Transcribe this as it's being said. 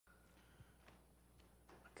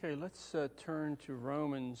Okay, let's turn to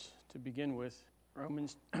Romans to begin with.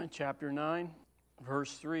 Romans chapter 9,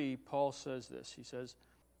 verse 3, Paul says this. He says,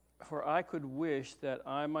 "For I could wish that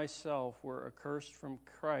I myself were accursed from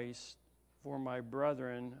Christ for my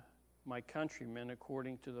brethren, my countrymen,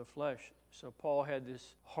 according to the flesh." So Paul had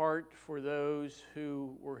this heart for those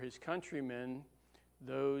who were his countrymen,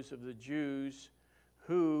 those of the Jews,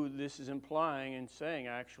 who this is implying and saying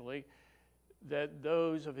actually, that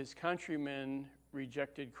those of his countrymen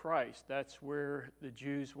rejected Christ. That's where the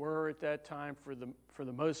Jews were at that time for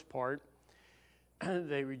the most part.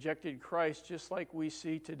 They rejected Christ just like we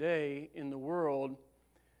see today in the world.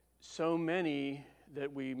 So many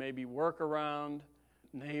that we maybe work around,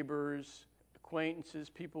 neighbors, acquaintances,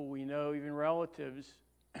 people we know, even relatives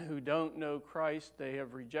who don't know Christ, they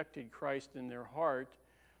have rejected Christ in their heart.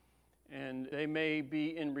 And they may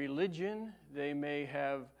be in religion, they may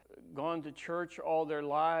have gone to church all their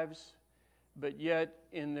lives, but yet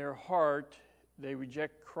in their heart they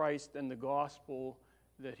reject Christ and the gospel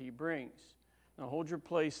that he brings. Now hold your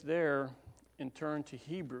place there and turn to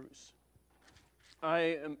Hebrews.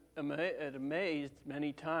 I am amazed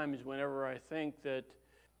many times whenever I think that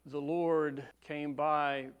the Lord came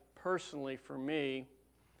by personally for me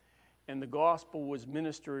and the gospel was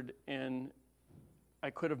ministered and I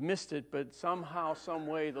could have missed it, but somehow, some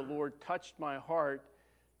way the Lord touched my heart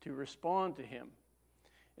to respond to him.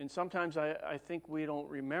 And sometimes I think we don't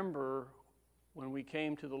remember when we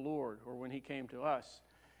came to the Lord or when he came to us.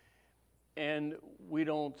 And we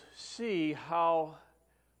don't see how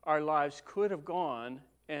our lives could have gone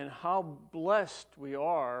and how blessed we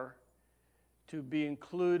are to be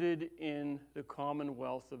included in the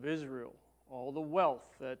commonwealth of Israel. All the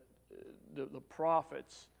wealth that the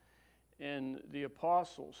prophets and the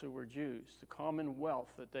apostles who were Jews, the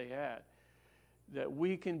commonwealth that they had, that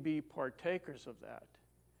we can be partakers of that.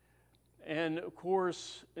 And of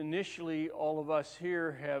course, initially, all of us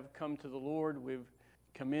here have come to the Lord. We've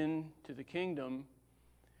come into the kingdom.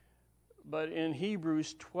 But in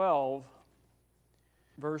Hebrews 12,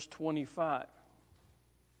 verse 25,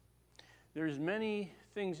 there's many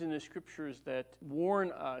things in the scriptures that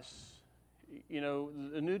warn us. You know,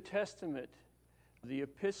 the New Testament, the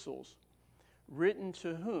epistles, written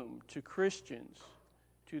to whom? To Christians,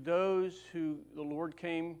 to those who the Lord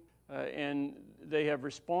came and they have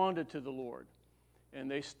responded to the Lord, and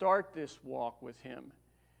they start this walk with him.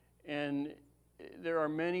 And there are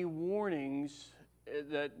many warnings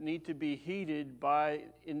that need to be heeded by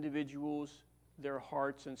individuals, their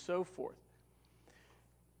hearts, and so forth.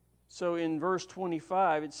 So in verse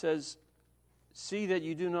 25, it says, "See that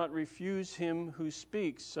you do not refuse him who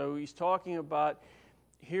speaks." So he's talking about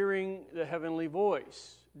hearing the heavenly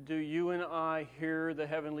voice. Do you and I hear the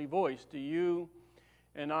heavenly voice? Do you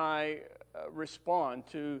and I respond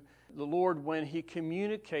to the Lord when he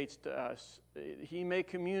communicates to us? He may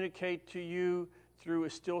communicate to you through a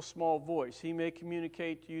still small voice. He may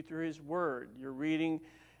communicate to you through his word. You're reading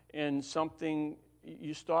and something,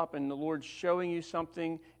 you stop and the Lord's showing you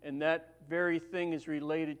something, and that very thing is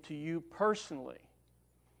related to you personally.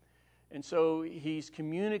 And so he's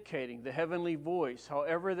communicating the heavenly voice,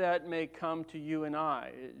 however that may come to you and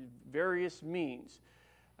I, various means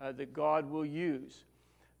that God will use.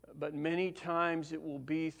 But many times it will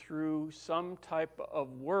be through some type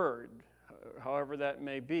of word, however that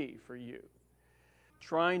may be for you,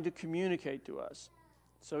 trying to communicate to us.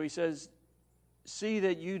 So he says, "See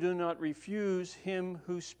that you do not refuse him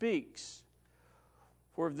who speaks.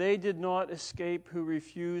 For if they did not escape who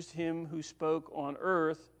refused him who spoke on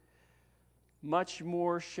earth, much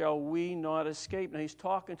more shall we not escape." Now he's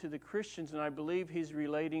talking to the Christians, and I believe he's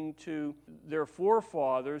relating to their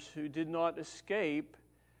forefathers who did not escape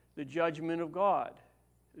the judgment of God,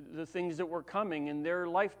 the things that were coming in their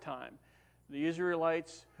lifetime. The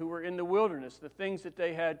Israelites who were in the wilderness, the things that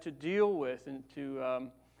they had to deal with and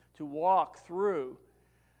to walk through,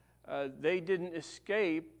 they didn't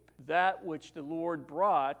escape that which the Lord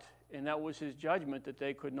brought, and that was his judgment, that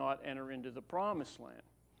they could not enter into the promised land.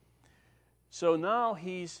 So now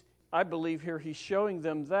I believe here he's showing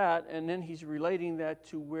them that, and then he's relating that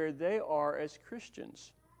to where they are as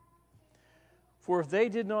Christians. "For if they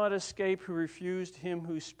did not escape who refused him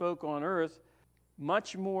who spoke on earth,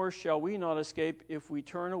 much more shall we not escape if we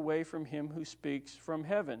turn away from him who speaks from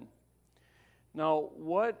heaven." Now,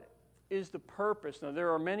 what is the purpose? Now, there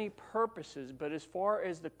are many purposes, but as far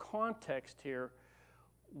as the context here,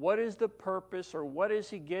 what is the purpose, or what is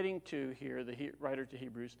he getting to here, the writer to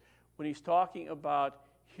Hebrews, when he's talking about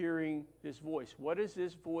hearing this voice? What is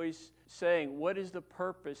this voice saying? What is the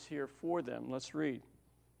purpose here for them? Let's read.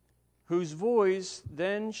 "Whose voice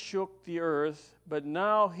then shook the earth, but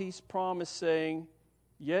now he's promised, saying,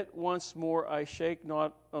 yet once more I shake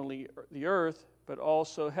not only the earth, but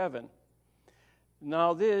also heaven.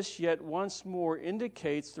 Now this, yet once more,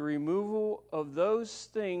 indicates the removal of those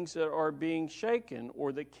things that are being shaken,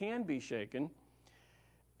 or that can be shaken,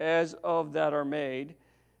 as of that are made,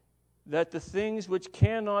 that the things which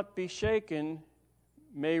cannot be shaken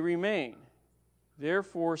may remain.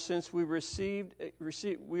 Therefore, since we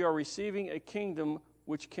are receiving a kingdom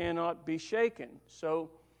which cannot be shaken.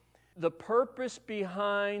 So, the purpose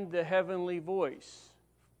behind the heavenly voice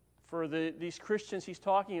for these Christians he's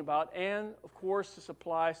talking about, and of course this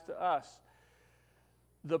applies to us.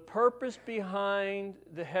 The purpose behind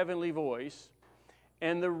the heavenly voice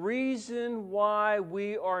and the reason why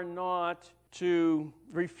we are not to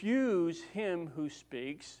refuse him who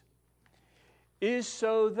speaks is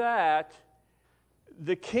so that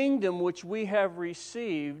the kingdom which we have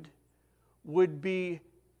received would be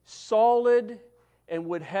solid and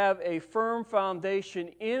would have a firm foundation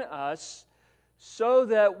in us, so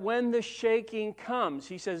that when the shaking comes,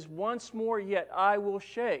 he says, once more yet I will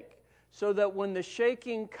shake, so that when the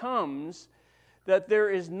shaking comes, that there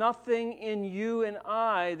is nothing in you and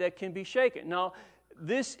I that can be shaken. Now,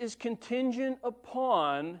 this is contingent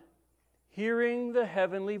upon hearing the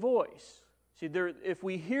heavenly voice. See, if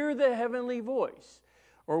we hear the heavenly voice,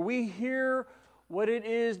 or we hear what it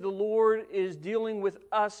is the Lord is dealing with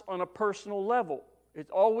us on a personal level, it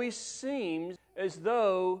always seems as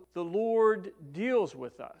though the Lord deals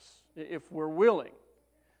with us, if we're willing.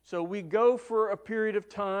 So we go for a period of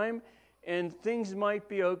time, and things might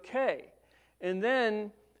be okay. And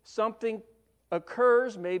then something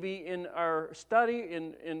occurs, maybe in our study,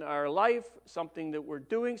 in our life, something that we're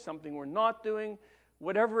doing, something we're not doing,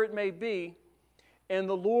 whatever it may be, and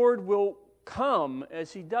the Lord will come,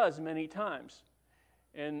 as he does many times.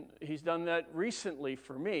 And he's done that recently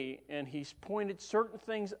for me, and he's pointed certain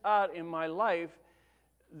things out in my life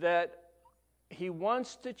that he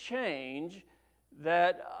wants to change,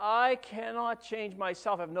 that I cannot change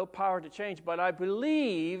myself. I have no power to change, but I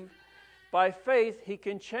believe by faith he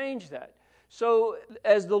can change that. So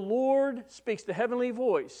as the Lord speaks the heavenly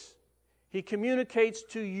voice, he communicates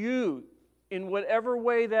to you in whatever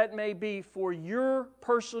way that may be for your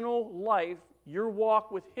personal life, your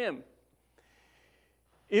walk with him.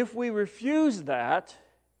 If we refuse that,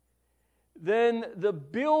 then the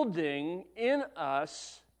building in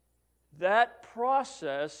us, that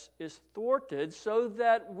process is thwarted so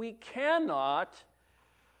that we cannot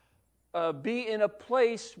be in a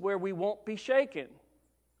place where we won't be shaken.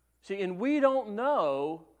 See, and we don't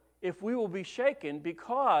know if we will be shaken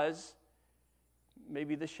because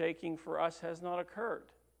maybe the shaking for us has not occurred.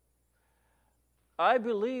 I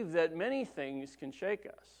believe that many things can shake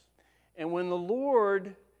us. And when the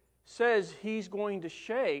Lord says he's going to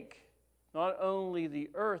shake not only the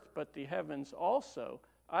earth but the heavens also,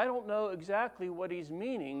 I don't know exactly what he's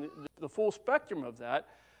meaning, the full spectrum of that,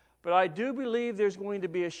 but I do believe there's going to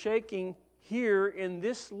be a shaking here in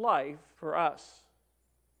this life for us.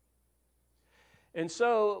 And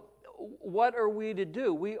so, what are we to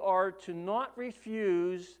do? We are to not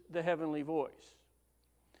refuse the heavenly voice.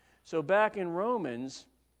 So back in Romans,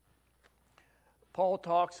 Paul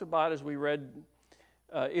talks about, as we read,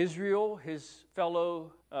 Israel, his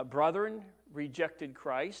fellow brethren, rejected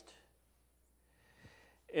Christ.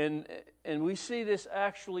 And we see this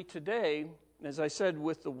actually today, as I said,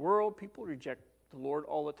 with the world, people reject the Lord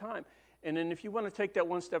all the time. And then if you want to take that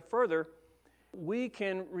one step further, we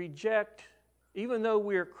can reject, even though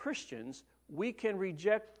we're Christians, we can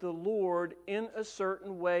reject the Lord in a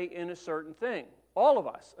certain way, in a certain thing. All of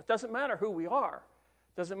us. It doesn't matter who we are.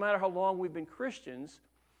 It doesn't matter how long we've been Christians.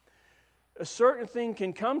 A certain thing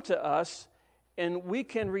can come to us, and we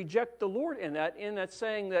can reject the Lord in that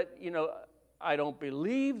saying that, I don't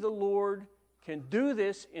believe the Lord can do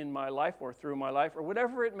this in my life or through my life or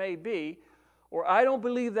whatever it may be, or I don't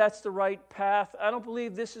believe that's the right path. I don't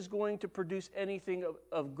believe this is going to produce anything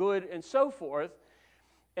of good and so forth.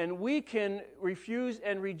 And we can refuse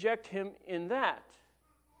and reject him in that.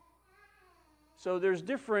 So there's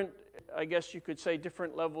different, I guess you could say,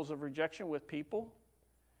 different levels of rejection with people.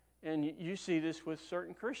 And you see this with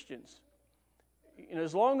certain Christians.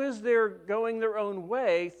 As long as they're going their own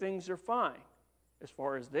way, things are fine, as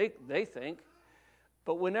far as they think.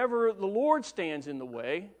 But whenever the Lord stands in the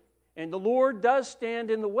way, and the Lord does stand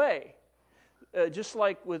in the way, just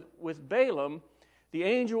like with Balaam, the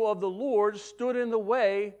angel of the Lord stood in the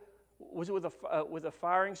way. Was it with a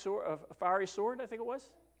fiery sword? I think it was.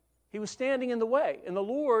 He was standing in the way, and the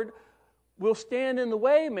Lord will stand in the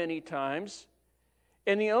way many times.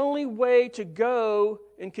 And the only way to go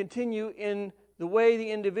and continue in the way the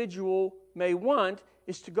individual may want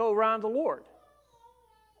is to go around the Lord.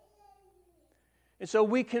 And so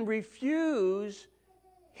we can refuse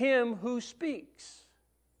him who speaks.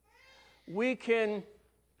 We can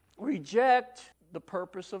reject the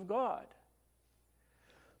purpose of God.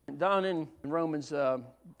 Down in Romans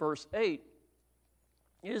verse 8,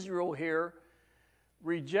 Israel here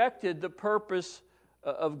rejected the purpose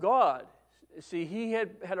of God. See, he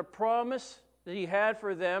had a promise that he had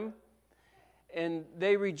for them, and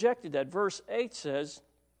they rejected that. Verse 8 says,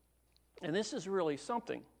 and this is really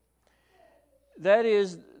something, that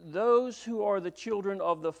is, those who are the children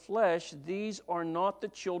of the flesh, these are not the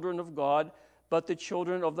children of God, but the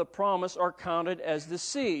children of the promise are counted as the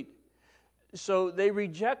seed. So they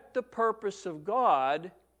reject the purpose of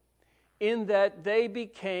God in that they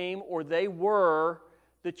became, or they were,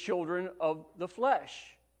 the children of the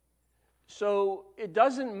flesh. So it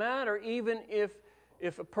doesn't matter, even if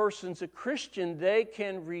a person's a Christian, they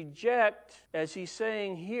can reject, as he's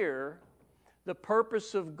saying here, the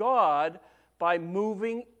purpose of God by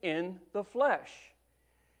moving in the flesh.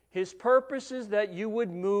 His purpose is that you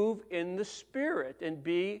would move in the Spirit and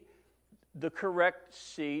be the correct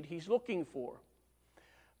seed he's looking for.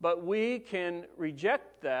 But we can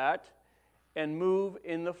reject that and move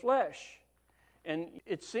in the flesh. And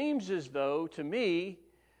it seems as though, to me,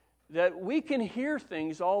 that we can hear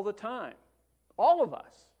things all the time. All of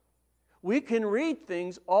us. We can read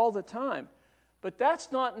things all the time. But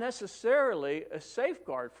that's not necessarily a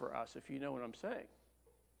safeguard for us, if you know what I'm saying.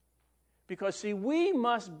 Because, see, we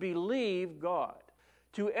must believe God.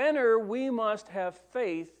 To enter, we must have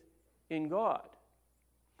faith in God.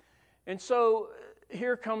 And so,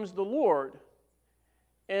 here comes the Lord.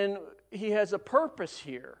 And he has a purpose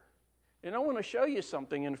here. And I want to show you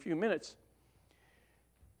something in a few minutes.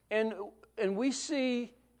 And we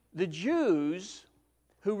see the Jews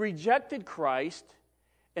who rejected Christ,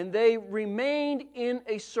 and they remained in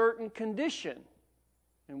a certain condition.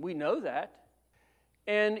 And we know that.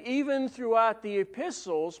 And even throughout the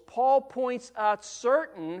epistles, Paul points out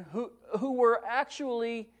certain who were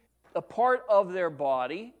actually a part of their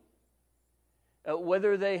body,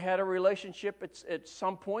 whether they had a relationship at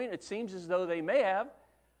some point. It seems as though they may have.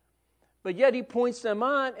 But yet he points them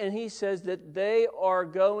out, and he says that they are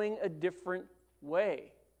going a different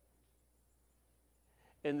way.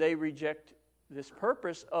 And they reject this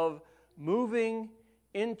purpose of moving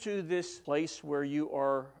into this place where you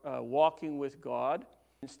are walking with God.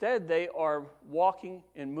 Instead, they are walking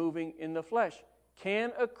and moving in the flesh.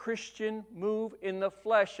 Can a Christian move in the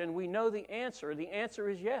flesh? And we know the answer. The answer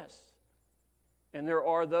is yes. And there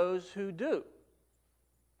are those who do.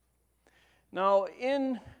 Now,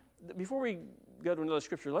 before we go to another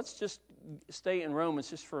scripture, let's just stay in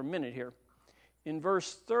Romans just for a minute here. In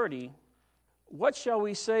verse 30, what shall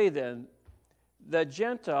we say then? That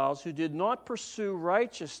Gentiles who did not pursue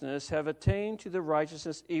righteousness have attained to the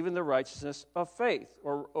righteousness, even the righteousness of faith,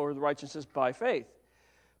 or the righteousness by faith.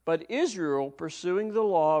 But Israel, pursuing the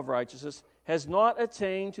law of righteousness, has not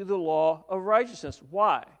attained to the law of righteousness.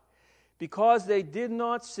 Why? Because they did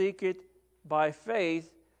not seek it by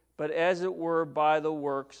faith, but as it were by the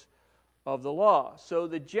works of the law. So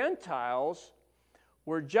the Gentiles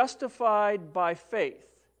were justified by faith.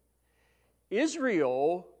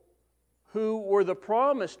 Israel, who were the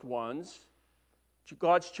promised ones,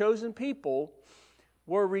 God's chosen people,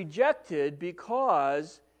 were rejected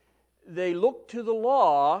because they looked to the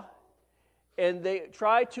law and they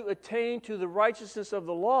tried to attain to the righteousness of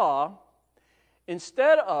the law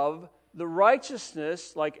instead of the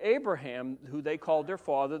righteousness, like Abraham, who they called their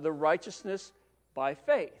father, the righteousness by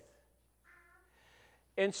faith.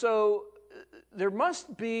 And so there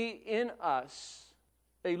must be in us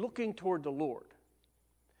a looking toward the Lord.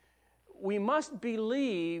 We must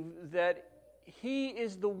believe that he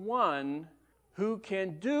is the one who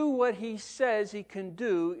can do what he says he can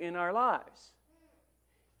do in our lives.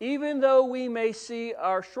 Even though we may see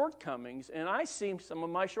our shortcomings, and I see some of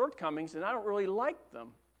my shortcomings and I don't really like them.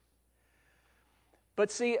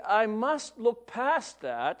 But see, I must look past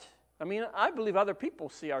that. I mean, I believe other people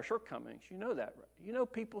see our shortcomings. You know that, right? You know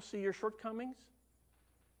people see your shortcomings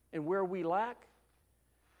and where we lack.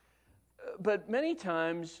 But many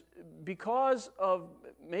times, because of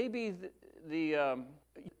maybe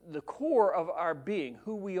the core of our being,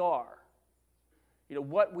 who we are, you know,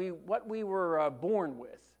 what we were born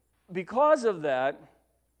with, because of that,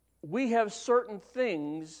 we have certain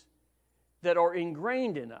things that are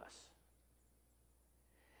ingrained in us.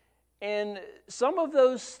 And some of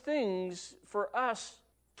those things for us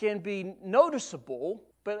can be noticeable,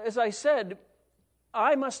 but as I said,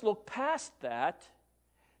 I must look past that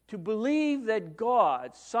to believe that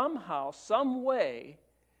God somehow, some way,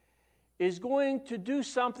 is going to do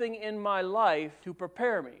something in my life to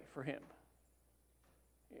prepare me for him.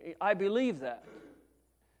 I believe that.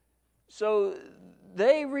 So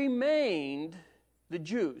they remained, the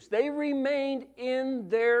Jews, they remained in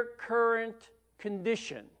their current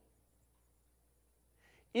condition.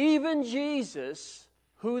 Even Jesus,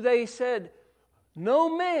 who they said,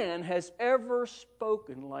 no man has ever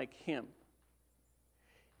spoken like him.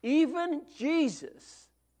 Even Jesus,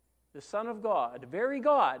 the Son of God, the very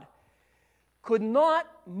God, could not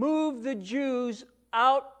move the Jews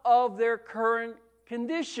out of their current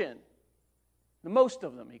condition. Most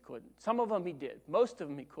of them he couldn't. Some of them he did. Most of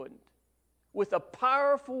them he couldn't. With the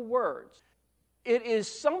powerful words. It is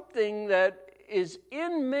something that is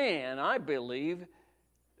in man, I believe,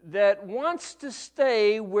 that wants to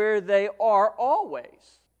stay where they are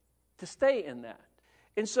always. To stay in that.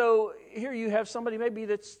 And so here you have somebody maybe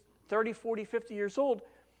that's 30, 40, 50 years old,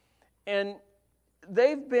 and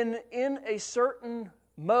they've been in a certain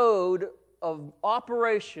mode of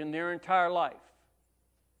operation their entire life.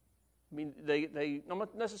 I mean, I'm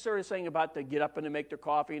not necessarily saying about they get up and they make their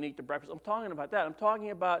coffee and eat their breakfast. I'm talking about that. I'm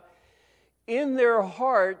talking about in their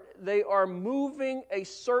heart, they are moving a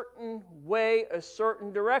certain way, a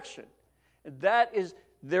certain direction. And that is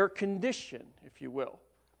their condition, if you will.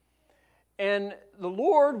 And the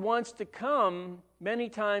Lord wants to come many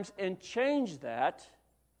times and change that.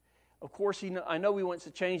 Of course, I know He wants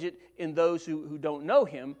to change it in those who don't know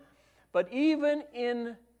Him. But even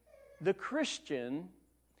in the Christian,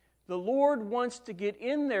 the Lord wants to get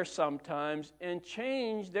in there sometimes and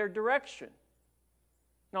change their direction.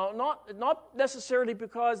 Now, not necessarily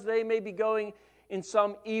because they may be going in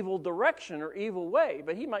some evil direction or evil way,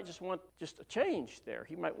 but He might just want just a change there.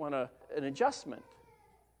 He might want an adjustment.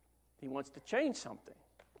 He wants to change something.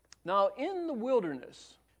 Now, in the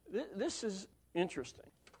wilderness, this is interesting.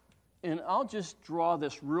 And I'll just draw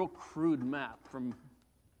this real crude map from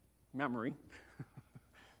memory.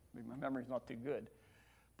 My memory's not too good.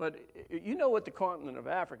 But you know what the continent of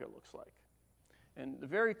Africa looks like. And the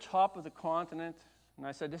very top of the continent, and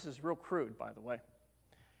I said this is real crude, by the way.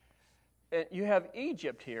 You have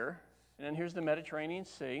Egypt here, and then here's the Mediterranean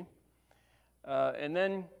Sea. And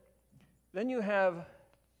then you have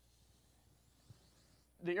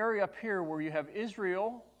the area up here where you have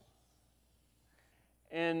Israel,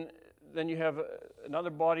 and then you have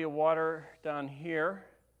another body of water down here.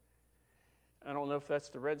 I don't know if that's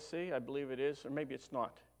the Red Sea. I believe it is, or maybe it's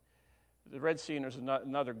not. The Red Sea, and there's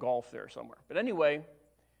another Gulf there somewhere. But anyway,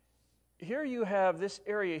 here you have this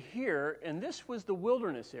area here, and this was the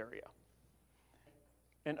wilderness area.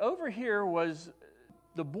 And over here was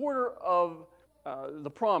the border of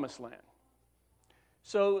the Promised Land.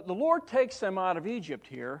 So the Lord takes them out of Egypt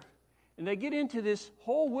here, and they get into this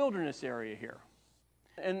whole wilderness area here.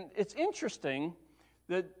 And it's interesting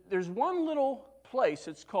that there's one little place,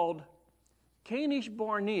 it's called Kadesh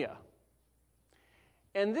Barnea.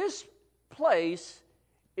 And this place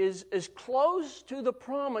is as close to the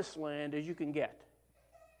Promised Land as you can get.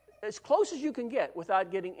 As close as you can get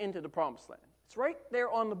without getting into the Promised Land. It's right there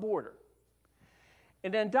on the border.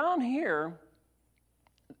 And then down here,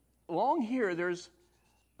 along here, there's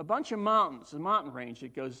a bunch of mountains, a mountain range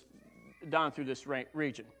that goes down through this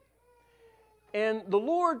region. And the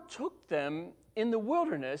Lord took them in the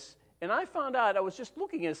wilderness, and I found out, I was just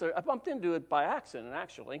looking at this, I bumped into it by accident,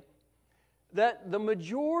 actually, that the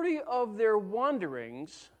majority of their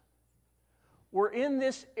wanderings were in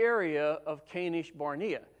this area of Kadesh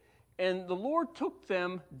Barnea. And the Lord took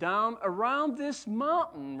them down around this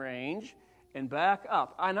mountain range and back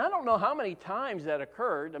up. And I don't know how many times that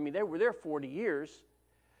occurred. I mean, they were there 40 years.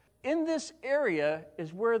 In this area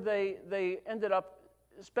is where they ended up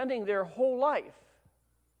spending their whole life,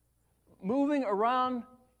 moving around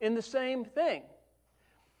in the same thing.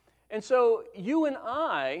 And so you and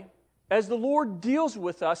I, as the Lord deals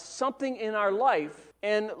with us, something in our life,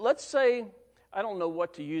 and let's say, I don't know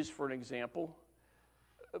what to use for an example,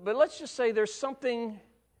 but let's just say there's something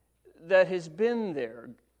that has been there,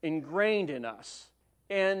 ingrained in us,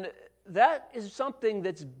 and that is something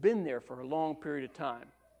that's been there for a long period of time.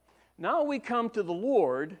 Now we come to the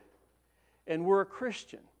Lord, and we're a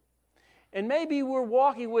Christian. And maybe we're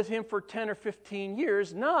walking with Him for 10 or 15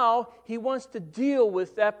 years. Now He wants to deal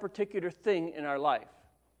with that particular thing in our life.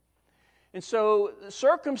 And so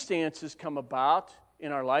circumstances come about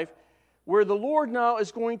in our life where the Lord now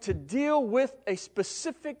is going to deal with a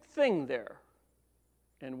specific thing there.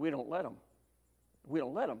 And we don't let Him. We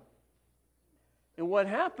don't let Him. And what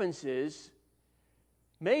happens is,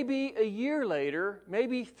 maybe a year later,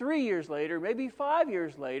 maybe 3 years later, maybe 5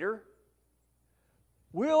 years later,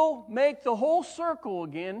 we'll make the whole circle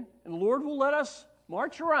again, and the Lord will let us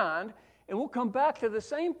march around, and we'll come back to the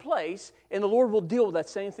same place, and the Lord will deal with that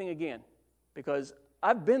same thing again. Because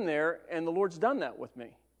I've been there, and the Lord's done that with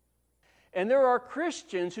me. And there are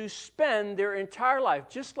Christians who spend their entire life,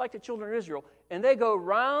 just like the children of Israel, and they go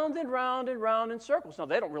round and round and round in circles. Now,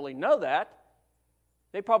 they don't really know that.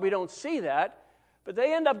 They probably don't see that. But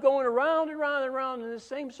they end up going around and round and round in the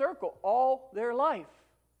same circle all their life,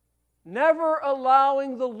 never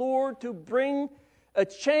allowing the Lord to bring a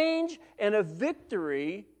change and a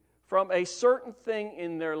victory from a certain thing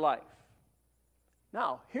in their life.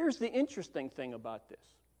 Now, here's the interesting thing about this.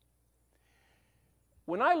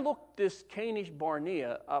 When I looked this Kadesh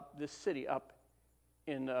Barnea up, this city up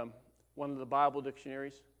in one of the Bible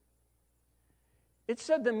dictionaries, it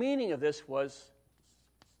said the meaning of this was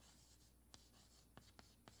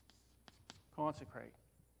consecrate.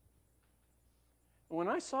 And when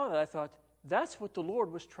I saw that, I thought, that's what the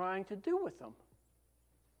Lord was trying to do with them.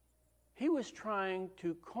 He was trying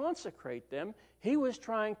to consecrate them. He was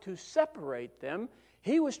trying to separate them.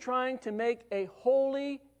 He was trying to make a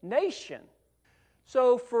holy nation.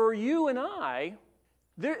 So for you and I,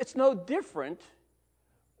 it's no different.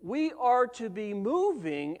 We are to be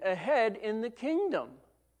moving ahead in the kingdom.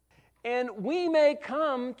 And we may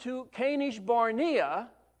come to Kadesh Barnea,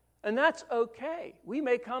 and that's okay. We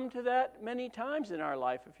may come to that many times in our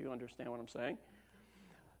life, if you understand what I'm saying.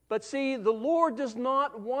 But see, the Lord does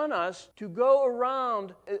not want us to go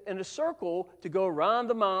around in a circle, to go around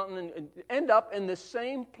the mountain and end up in the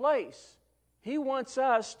same place. He wants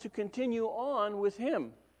us to continue on with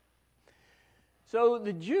Him. So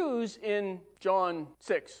the Jews in John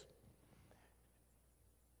 6,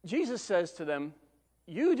 Jesus says to them,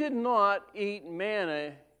 you did not eat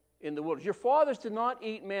manna in the wilderness. Your fathers did not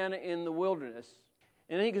eat manna in the wilderness.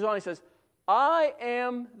 And then he goes on, he says, I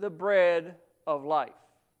am the bread of life.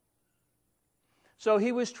 So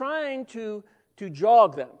he was trying to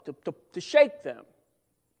jog them, to shake them.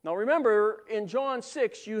 Now remember, in John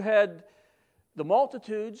 6, you had the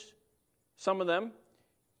multitudes, some of them.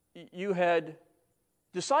 You had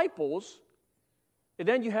disciples, and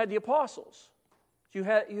then you had the apostles. You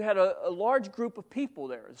had a large group of people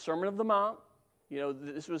there. The Sermon of the Mount.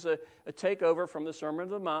 This was a takeover from the Sermon of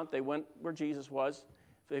the Mount. They went where Jesus was.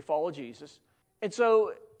 They followed Jesus. And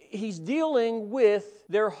so he's dealing with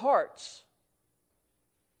their hearts.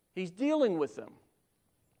 He's dealing with them.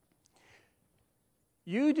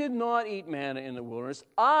 You did not eat manna in the wilderness.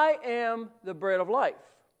 I am the bread of life.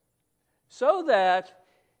 So that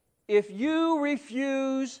if you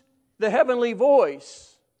refuse the heavenly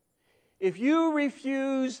voice, if you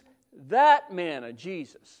refuse that manna,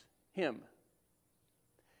 Jesus, Him,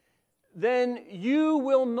 then you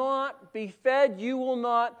will not be fed, you will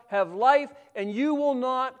not have life, and you will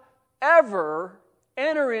not ever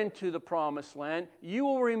enter into the promised land. You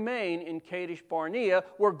will remain in Kadesh Barnea,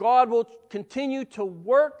 where God will continue to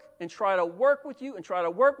work and try to work with you and try to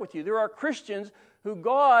work with you. There are Christians who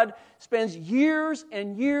God spends years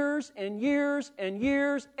and years and years and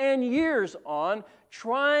years and years on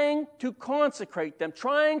trying to consecrate them,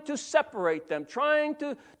 trying to separate them, trying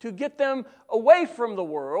to get them away from the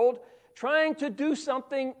world, trying to do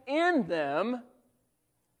something in them.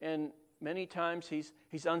 And many times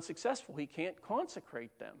he's unsuccessful. He can't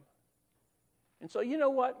consecrate them. And so you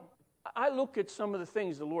know what? I look at some of the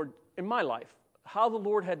things the Lord, in my life, how the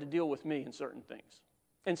Lord had to deal with me in certain things,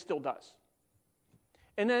 and still does.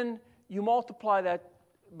 And then you multiply that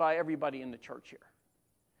by everybody in the church here.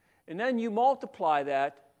 And then you multiply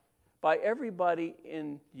that by everybody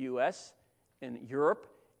in the U.S., in Europe,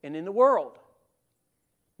 and in the world.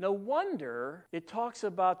 No wonder it talks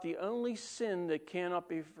about the only sin that cannot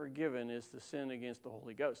be forgiven is the sin against the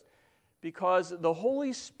Holy Ghost. Because the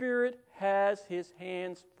Holy Spirit has His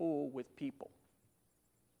hands full with people.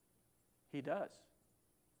 He does.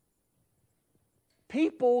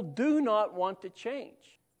 People do not want to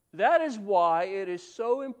change. That is why it is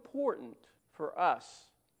so important for us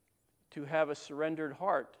to have a surrendered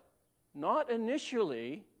heart. Not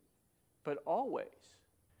initially, but always.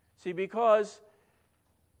 See, because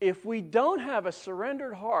if we don't have a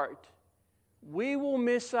surrendered heart, we will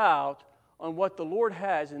miss out on what the Lord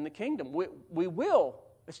has in the kingdom. We will.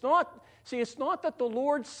 It's not that the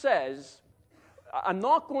Lord says, I'm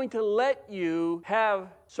not going to let you have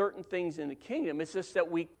certain things in the kingdom. It's just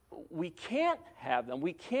that we can't have them.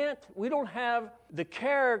 We don't have the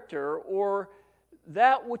character or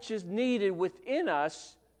that which is needed within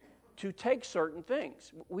us to take certain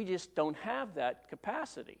things. We just don't have that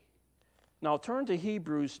capacity. Now turn to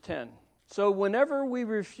Hebrews 10. So whenever we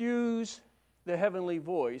refuse the heavenly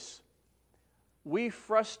voice, we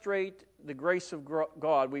frustrate the grace of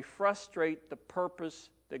God. We frustrate the purpose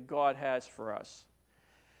that God has for us.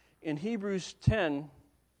 In Hebrews 10,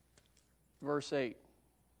 verse 8,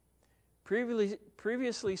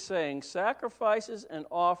 previously saying, sacrifices and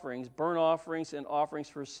offerings, burnt offerings and offerings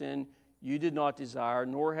for sin, you did not desire,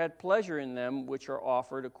 nor had pleasure in them which are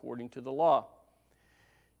offered according to the law.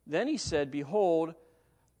 Then he said, behold,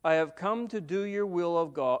 I have come to do your will,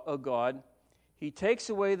 O God. He takes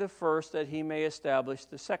away the first that he may establish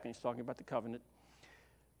the second. He's talking about the covenant.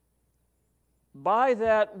 By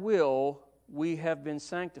that will we have been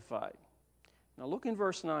sanctified. Now look in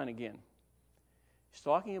verse 9 again. He's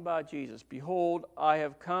talking about Jesus. Behold, I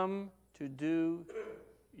have come to do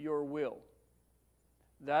your will.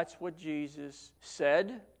 That's what Jesus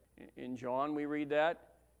said. In John we read that.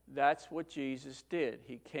 That's what Jesus did.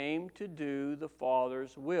 He came to do the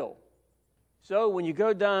Father's will. So when you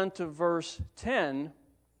go down to verse 10,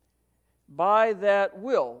 by that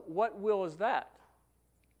will, what will is that?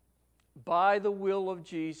 By the will of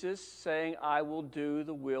Jesus, saying, I will do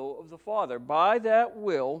the will of the Father. By that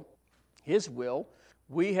will, His will,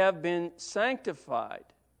 we have been sanctified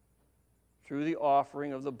through the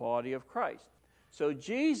offering of the body of Christ. So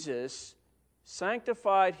Jesus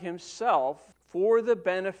sanctified Himself for the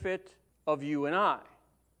benefit of you and I.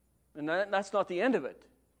 And that's not the end of it.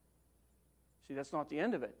 See, that's not the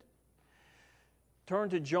end of it. Turn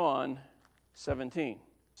to John 17.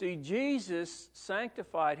 See, Jesus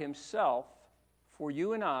sanctified Himself for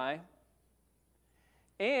you and I,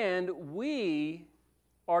 and we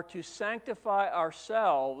are to sanctify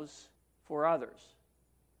ourselves for others.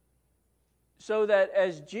 So that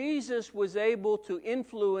as Jesus was able to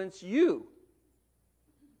influence you,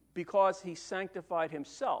 because He sanctified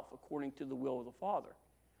Himself according to the will of the Father,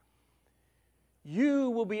 you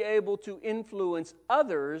will be able to influence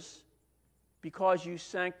others because you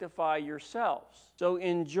sanctify yourselves. So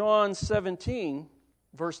in John 17,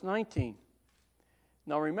 verse 19,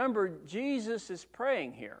 now remember, Jesus is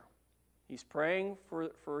praying here. He's praying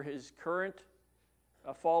for His current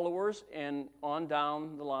followers and on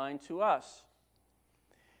down the line to us.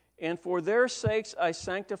 And for their sakes I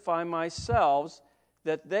sanctify myself,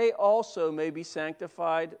 that they also may be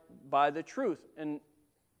sanctified by the truth. And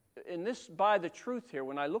in this by the truth here,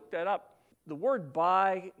 when I looked that up, the word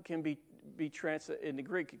by can be translated in the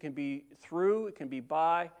Greek. It can be through, it can be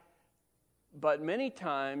by, but many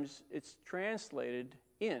times it's translated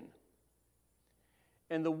in.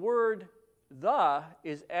 And the word the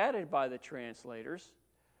is added by the translators.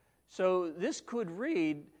 So this could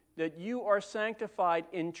read that you are sanctified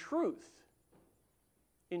in truth.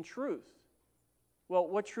 In truth. Well,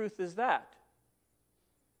 what truth is that?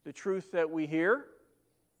 The truth that we hear?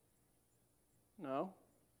 No.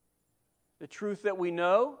 The truth that we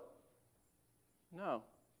know? No.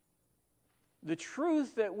 The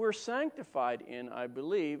truth that we're sanctified in, I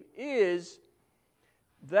believe, is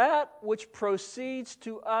that which proceeds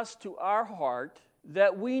to us, to our heart,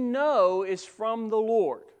 that we know is from the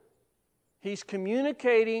Lord. He's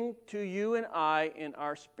communicating to you and I in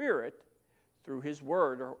our spirit through His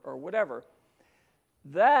Word or whatever.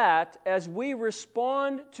 That, as we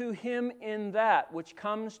respond to Him in that which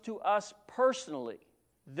comes to us personally,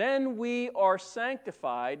 then we are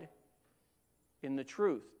sanctified in the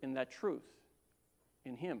truth, in that truth,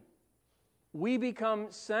 in Him. We become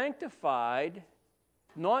sanctified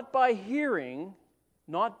not by hearing,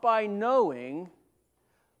 not by knowing,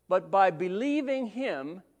 but by believing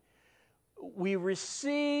Him. We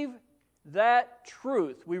receive that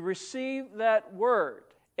truth. We receive that word.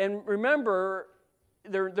 And remember,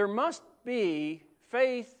 there must be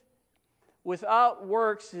faith without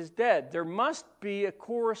works is dead. There must be a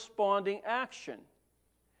corresponding action.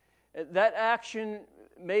 That action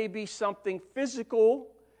may be something physical.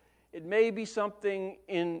 It may be something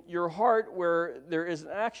in your heart where there is an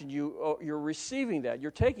action. You're receiving that. You're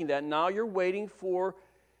taking that. Now you're waiting for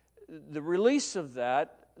the release of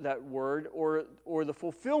that word or the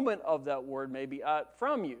fulfillment of that word may be out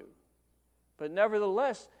from you. But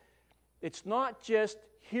nevertheless, it's not just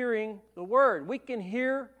hearing the word. We can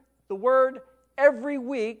hear the word every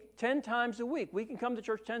week, 10 times a week. We can come to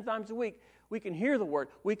church 10 times a week. We can hear the word.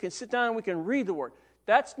 We can sit down and we can read the word.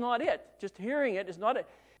 That's not it. Just hearing it is not it.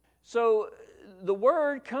 So the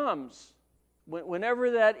word comes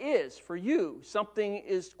whenever that is for you. Something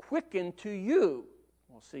is quickened to you.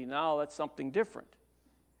 Well, see, now that's something different.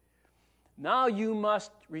 Now you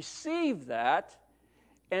must receive that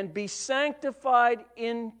and be sanctified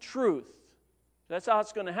in truth. That's how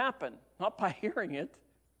it's going to happen, not by hearing it.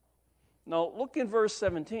 Now, look in verse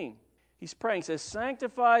 17. He's praying. He says,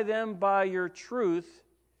 sanctify them by your truth.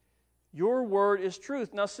 Your word is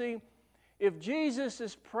truth. Now, see, if Jesus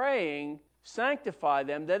is praying, sanctify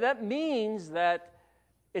them, that means that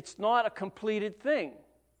it's not a completed thing.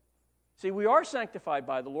 See, we are sanctified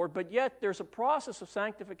by the Lord, but yet there's a process of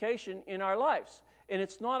sanctification in our lives. And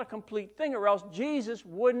it's not a complete thing, or else Jesus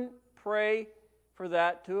wouldn't pray for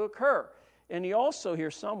that to occur. And he also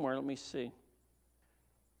here somewhere, let me see.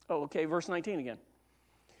 Oh, okay, verse 19 again.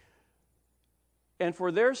 And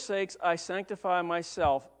for their sakes I sanctify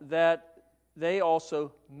myself, that they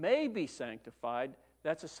also may be sanctified.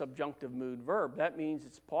 That's a subjunctive mood verb. That means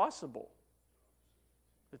it's possible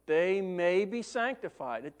that they may be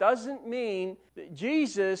sanctified. It doesn't mean that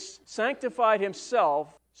Jesus sanctified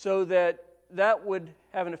himself so that that would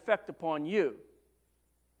have an effect upon you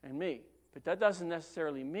and me. But that doesn't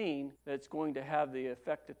necessarily mean that it's going to have the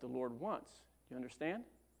effect that the Lord wants. Do you understand?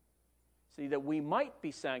 See, that we might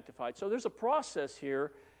be sanctified. So there's a process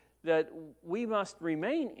here that we must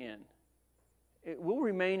remain in. It will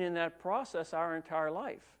remain in that process our entire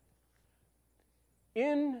life.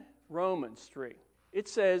 In Romans 3, it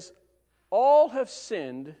says, all have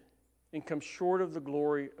sinned and come short of the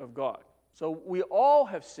glory of God. So we all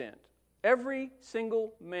have sinned. Every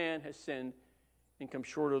single man has sinned and come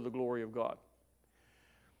short of the glory of God.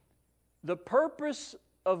 The purpose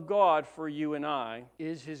of God for you and I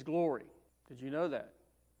is His glory. Did you know that?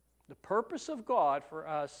 The purpose of God for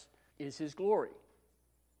us is His glory.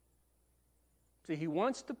 See, He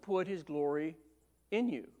wants to put His glory in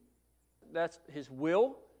you. That's His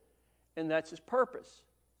will, and that's His purpose.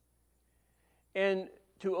 And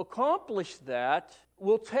to accomplish that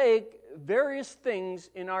will take various things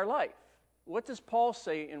in our life. What does Paul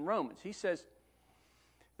say in Romans? He says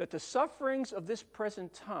that the sufferings of this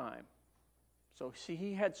present time, so see,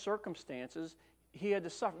 he had circumstances, he had to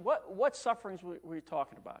suffer. What sufferings were you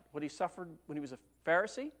talking about? What he suffered when he was a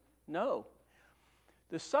Pharisee? No.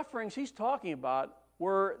 The sufferings he's talking about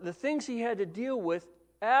were the things he had to deal with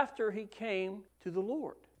after he came to the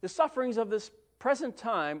Lord. The sufferings of this present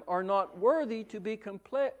time are not worthy to be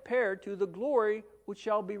compared to the glory which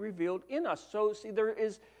shall be revealed in us. So, see, there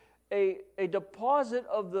is a deposit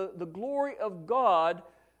of the glory of God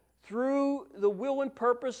through the will and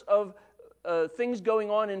purpose of things going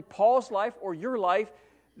on in Paul's life or your life.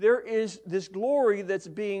 There is this glory that's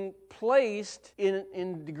being placed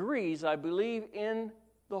in degrees, I believe, in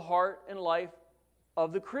the heart and life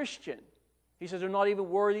of the Christian. He says they're not even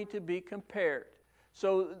worthy to be compared.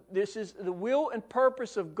 So this is the will and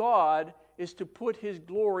purpose of God is to put His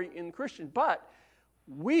glory in the Christian. But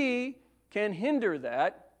we can hinder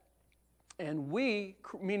that, and we,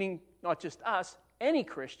 meaning not just us, any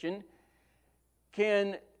Christian,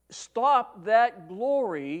 can stop that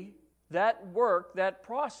glory, that work, that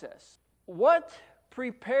process. What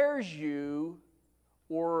prepares you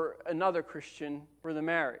or another Christian for the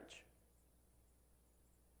marriage?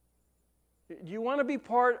 Do you want to be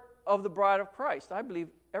part of the bride of Christ? I believe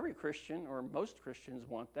every Christian, or most Christians,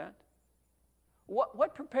 want that.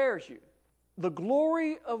 What prepares you? The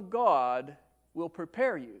glory of God will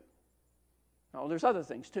prepare you. Now, there's other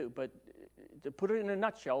things too, but to put it in a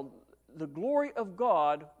nutshell, the glory of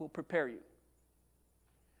God will prepare you.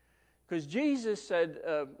 Because Jesus said,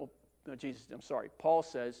 Paul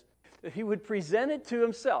says, that he would present it to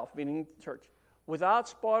himself, meaning the church, without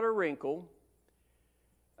spot or wrinkle,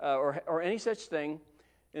 or any such thing,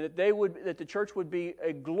 and that the church would be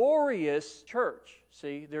a glorious church.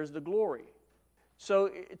 See, there's the glory.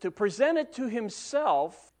 So to present it to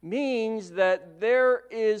himself means that there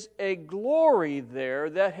is a glory there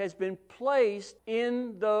that has been placed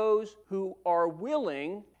in those who are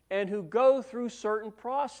willing and who go through certain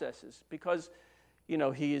processes, because,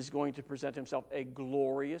 he is going to present himself a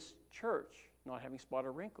glorious church, not having spot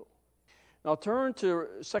or wrinkle. Now turn to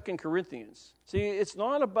 2 Corinthians. See, it's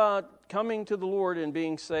not about coming to the Lord and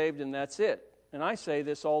being saved and that's it. And I say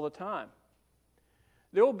this all the time.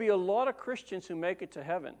 There will be a lot of Christians who make it to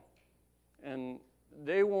heaven, and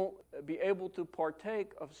they won't be able to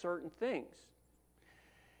partake of certain things.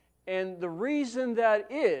 And the reason that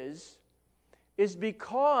is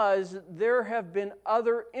because there have been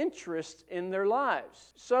other interests in their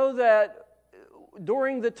lives. So that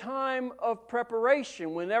during the time of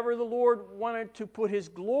preparation, whenever the Lord wanted to put His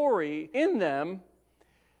glory in them,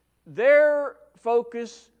 their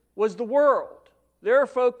focus was the world. Their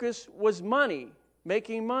focus was money,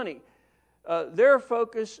 making money. Their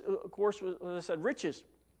focus, of course, was, as I said, riches.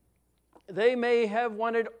 They may have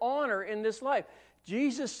wanted honor in this life.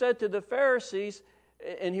 Jesus said to the Pharisees,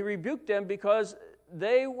 and He rebuked them because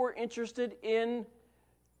they were interested in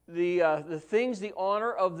the things, the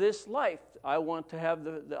honor of this life. I want to have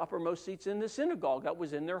the uppermost seats in the synagogue. That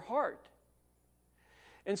was in their heart.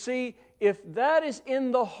 And see, if that is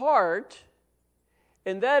in the heart,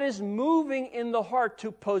 and that is moving in the heart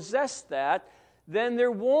to possess that, then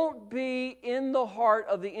there won't be in the heart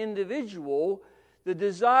of the individual the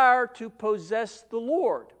desire to possess the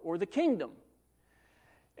Lord or the kingdom.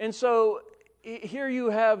 And so here you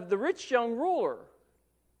have the rich young ruler.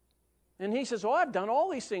 And he says, "Oh, I've done all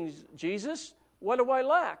these things, Jesus. What do I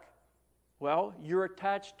lack?" Well, you're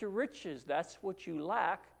attached to riches. That's what you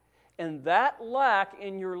lack. And that lack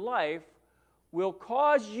in your life will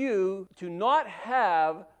cause you to not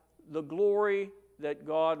have the glory that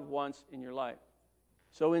God wants in your life.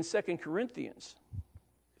 So in 2 Corinthians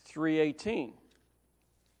 3:18,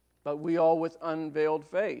 "But we all with unveiled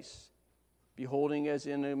face, beholding as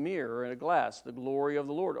in a mirror or in a glass the glory of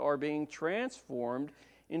the Lord, are being transformed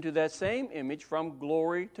into that same image from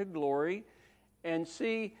glory to glory." And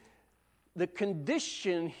see, the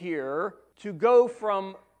condition here to go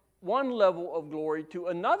from one level of glory to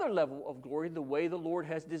another level of glory, the way the Lord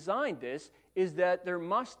has designed this, is that there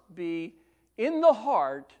must be in the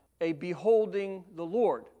heart a beholding the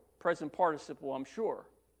Lord. Present participle, I'm sure.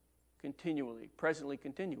 Continually, presently,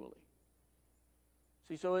 continually.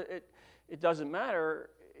 See, so it doesn't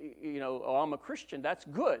matter, oh, I'm a Christian, that's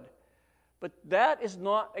good. But that is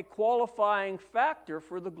not a qualifying factor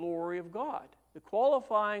for the glory of God. The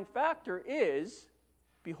qualifying factor is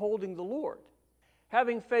beholding the Lord,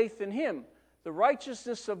 having faith in Him. The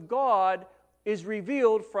righteousness of God is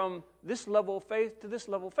revealed from this level of faith to this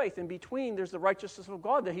level of faith. In between, there's the righteousness of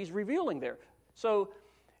God that He's revealing there. So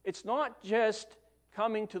it's not just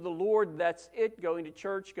coming to the Lord, that's it, going to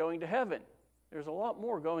church, going to heaven. There's a lot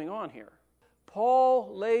more going on here.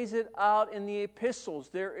 Paul lays it out in the epistles.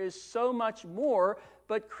 There is so much more,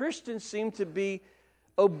 but Christians seem to be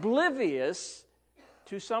oblivious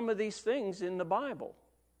to some of these things in the Bible.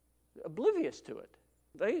 Oblivious to it.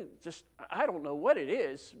 They just, I don't know what it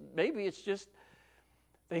is. Maybe it's just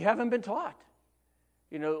they haven't been taught.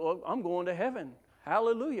 I'm going to heaven.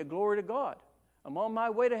 Hallelujah, glory to God. I'm on my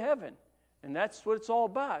way to heaven. And that's what it's all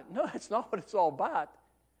about. No, that's not what it's all about.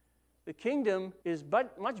 The kingdom is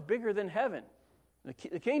much bigger than heaven.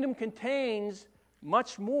 The kingdom contains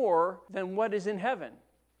much more than what is in heaven.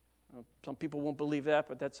 Some people won't believe that,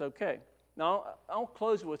 but that's okay. Now, I'll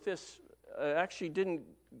close with this. I actually didn't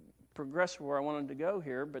progress where I wanted to go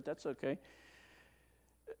here, but that's okay.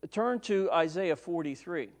 Turn to Isaiah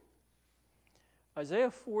 43.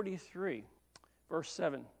 Isaiah 43, verse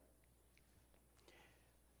 7.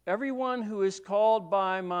 "Everyone who is called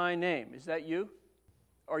by my name," is that you?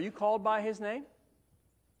 Are you called by His name?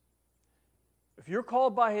 If you're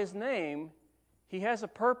called by His name, He has a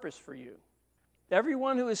purpose for you.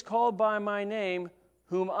 "Everyone who is called by my name,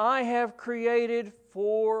 whom I have created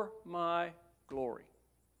for my glory."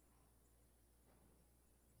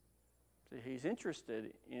 So He's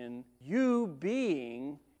interested in you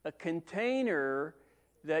being a container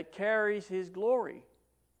that carries His glory,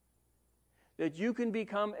 that you can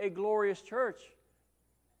become a glorious church.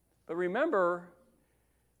 But remember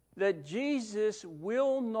that Jesus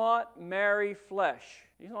will not marry flesh.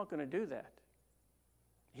 He's not going to do that.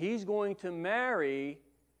 He's going to marry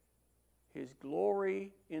His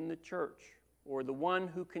glory in the church, or the one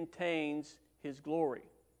who contains His glory,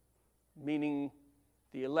 meaning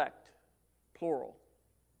the elect, plural,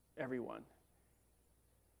 everyone.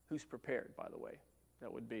 Who's prepared, by the way.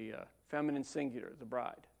 That would be feminine singular, the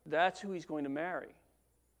bride. That's who He's going to marry.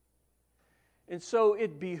 And so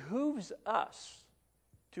it behooves us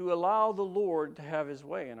to allow the Lord to have His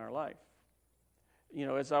way in our life.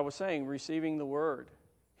 As I was saying, receiving the Word,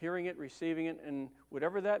 hearing it, receiving it, and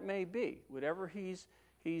whatever that may be, whatever He's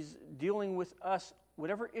dealing with us,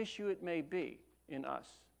 whatever issue it may be in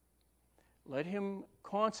us, let Him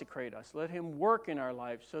consecrate us. Let Him work in our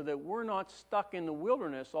life so that we're not stuck in the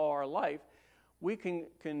wilderness all our life. We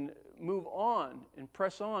can move on and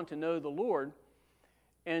press on to know the Lord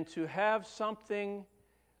and to have something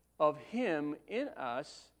of Him in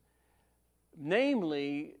us,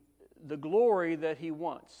 namely the glory that He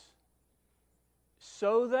wants,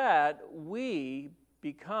 so that we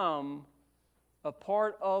become a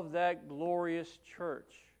part of that glorious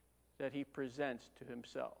church that He presents to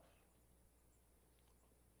Himself.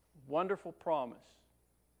 Wonderful promise.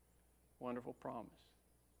 Wonderful promise.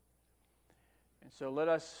 And so let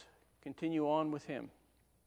us continue on with Him.